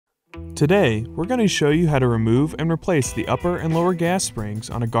Today, we're going to show you how to remove and replace the upper and lower gas springs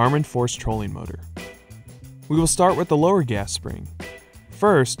on a Garmin Force Trolling Motor. We will start with the lower gas spring.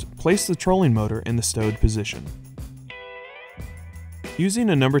 First, place the trolling motor in the stowed position. Using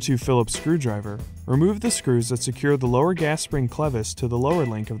a No. 2 Phillips screwdriver, remove the screws that secure the lower gas spring clevis to the lower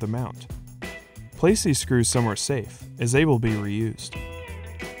link of the mount. Place these screws somewhere safe, as they will be reused.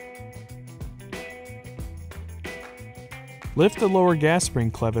 Lift the lower gas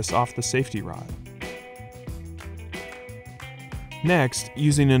spring clevis off the safety rod. Next,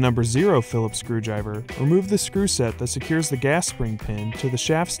 using a No. 0 Phillips screwdriver, remove the screw set that secures the gas spring pin to the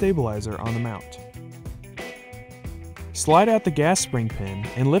shaft stabilizer on the mount. Slide out the gas spring pin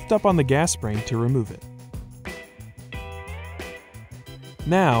and lift up on the gas spring to remove it.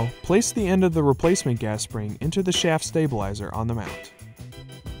 Now, place the end of the replacement gas spring into the shaft stabilizer on the mount.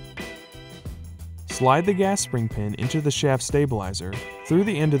 Slide the gas spring pin into the shaft stabilizer through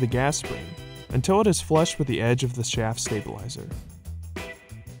the end of the gas spring until it is flush with the edge of the shaft stabilizer.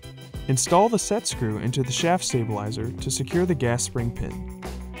 Install the set screw into the shaft stabilizer to secure the gas spring pin.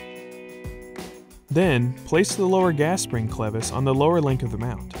 Then, place the lower gas spring clevis on the lower link of the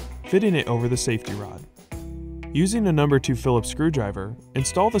mount, fitting it over the safety rod. Using a No. 2 Phillips screwdriver,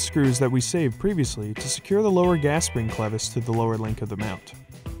 install the screws that we saved previously to secure the lower gas spring clevis to the lower link of the mount.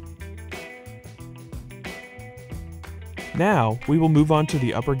 Now, we will move on to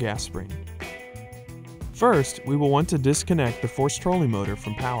the upper gas spring. First, we will want to disconnect the Force Trolling Motor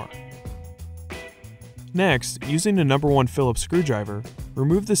from power. Next, using a No. 1 Phillips screwdriver,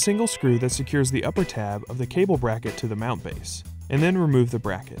 remove the single screw that secures the upper tab of the cable bracket to the mount base, and then remove the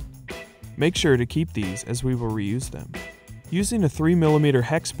bracket. Make sure to keep these as we will reuse them. Using a 3mm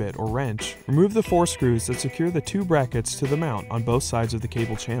hex bit or wrench, remove the 4 screws that secure the 2 brackets to the mount on both sides of the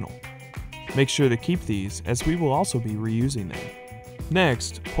cable channel. Make sure to keep these as we will also be reusing them.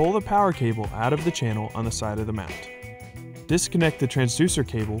 Next, pull the power cable out of the channel on the side of the mount. Disconnect the transducer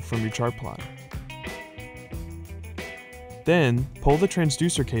cable from your chart plotter. Then, pull the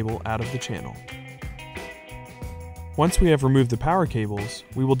transducer cable out of the channel. Once we have removed the power cables,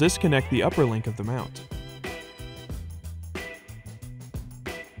 we will disconnect the upper link of the mount.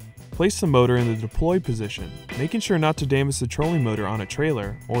 Place the motor in the deployed position, making sure not to damage the trolling motor on a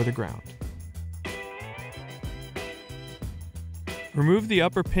trailer or the ground. Remove the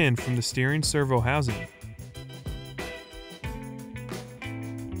upper pin from the steering servo housing.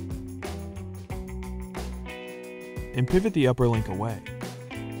 And pivot the upper link away.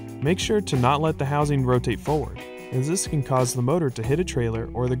 Make sure to not let the housing rotate forward, as this can cause the motor to hit a trailer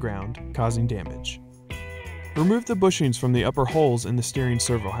or the ground, causing damage. Remove the bushings from the upper holes in the steering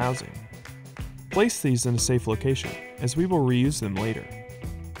servo housing. Place these in a safe location, as we will reuse them later.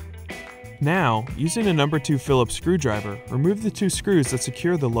 Now, using a No. 2 Phillips screwdriver, remove the 2 screws that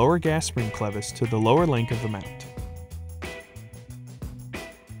secure the lower gas spring clevis to the lower link of the mount.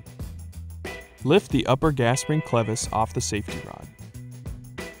 Lift the upper gas spring clevis off the safety rod.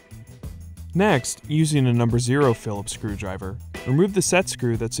 Next, using a No. 0 Phillips screwdriver, remove the set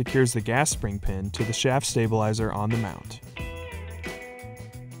screw that secures the gas spring pin to the shaft stabilizer on the mount.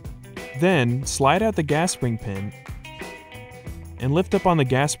 Then, slide out the gas spring pin and lift up on the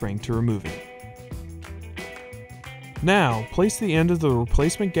gas spring to remove it. Now, place the end of the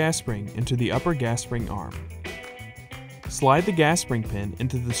replacement gas spring into the upper gas spring arm. Slide the gas spring pin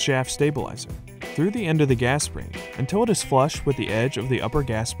into the shaft stabilizer through the end of the gas spring until it is flush with the edge of the upper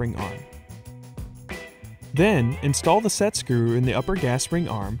gas spring arm. Then, install the set screw in the upper gas spring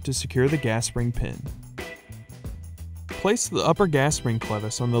arm to secure the gas spring pin. Place the upper gas spring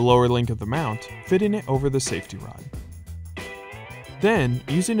clevis on the lower link of the mount, fitting it over the safety rod. Then,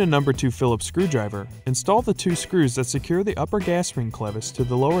 using a No. 2 Phillips screwdriver, install the 2 screws that secure the upper gas spring clevis to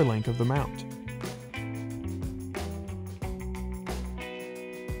the lower link of the mount.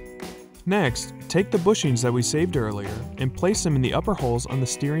 Next, take the bushings that we saved earlier and place them in the upper holes on the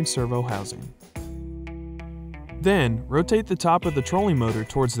steering servo housing. Then, rotate the top of the trolling motor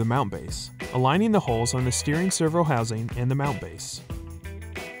towards the mount base, aligning the holes on the steering servo housing and the mount base.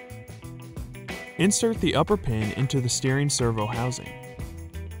 Insert the upper pin into the steering servo housing.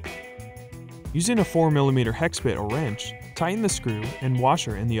 Using a 4mm hex bit or wrench, tighten the screw and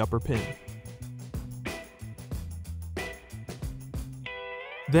washer in the upper pin.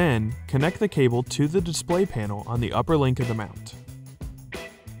 Then, connect the cable to the display panel on the upper link of the mount.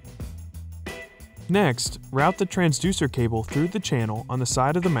 Next, route the transducer cable through the channel on the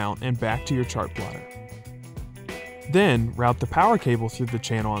side of the mount and back to your chart plotter. Then, route the power cable through the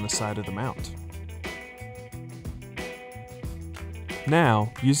channel on the side of the mount.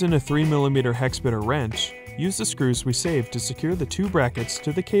 Now, using a 3mm hex bit or wrench, use the screws we saved to secure the 2 brackets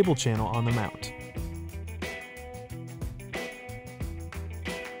to the cable channel on the mount.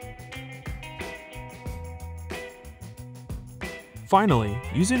 Finally,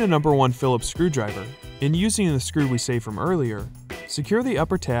 using a number 1 Phillips screwdriver, and using the screw we saved from earlier, secure the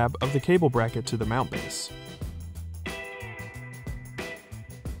upper tab of the cable bracket to the mount base.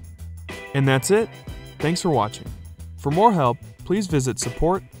 And that's it. Thanks for watching. For more help, please visit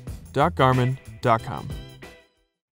support.garmin.com.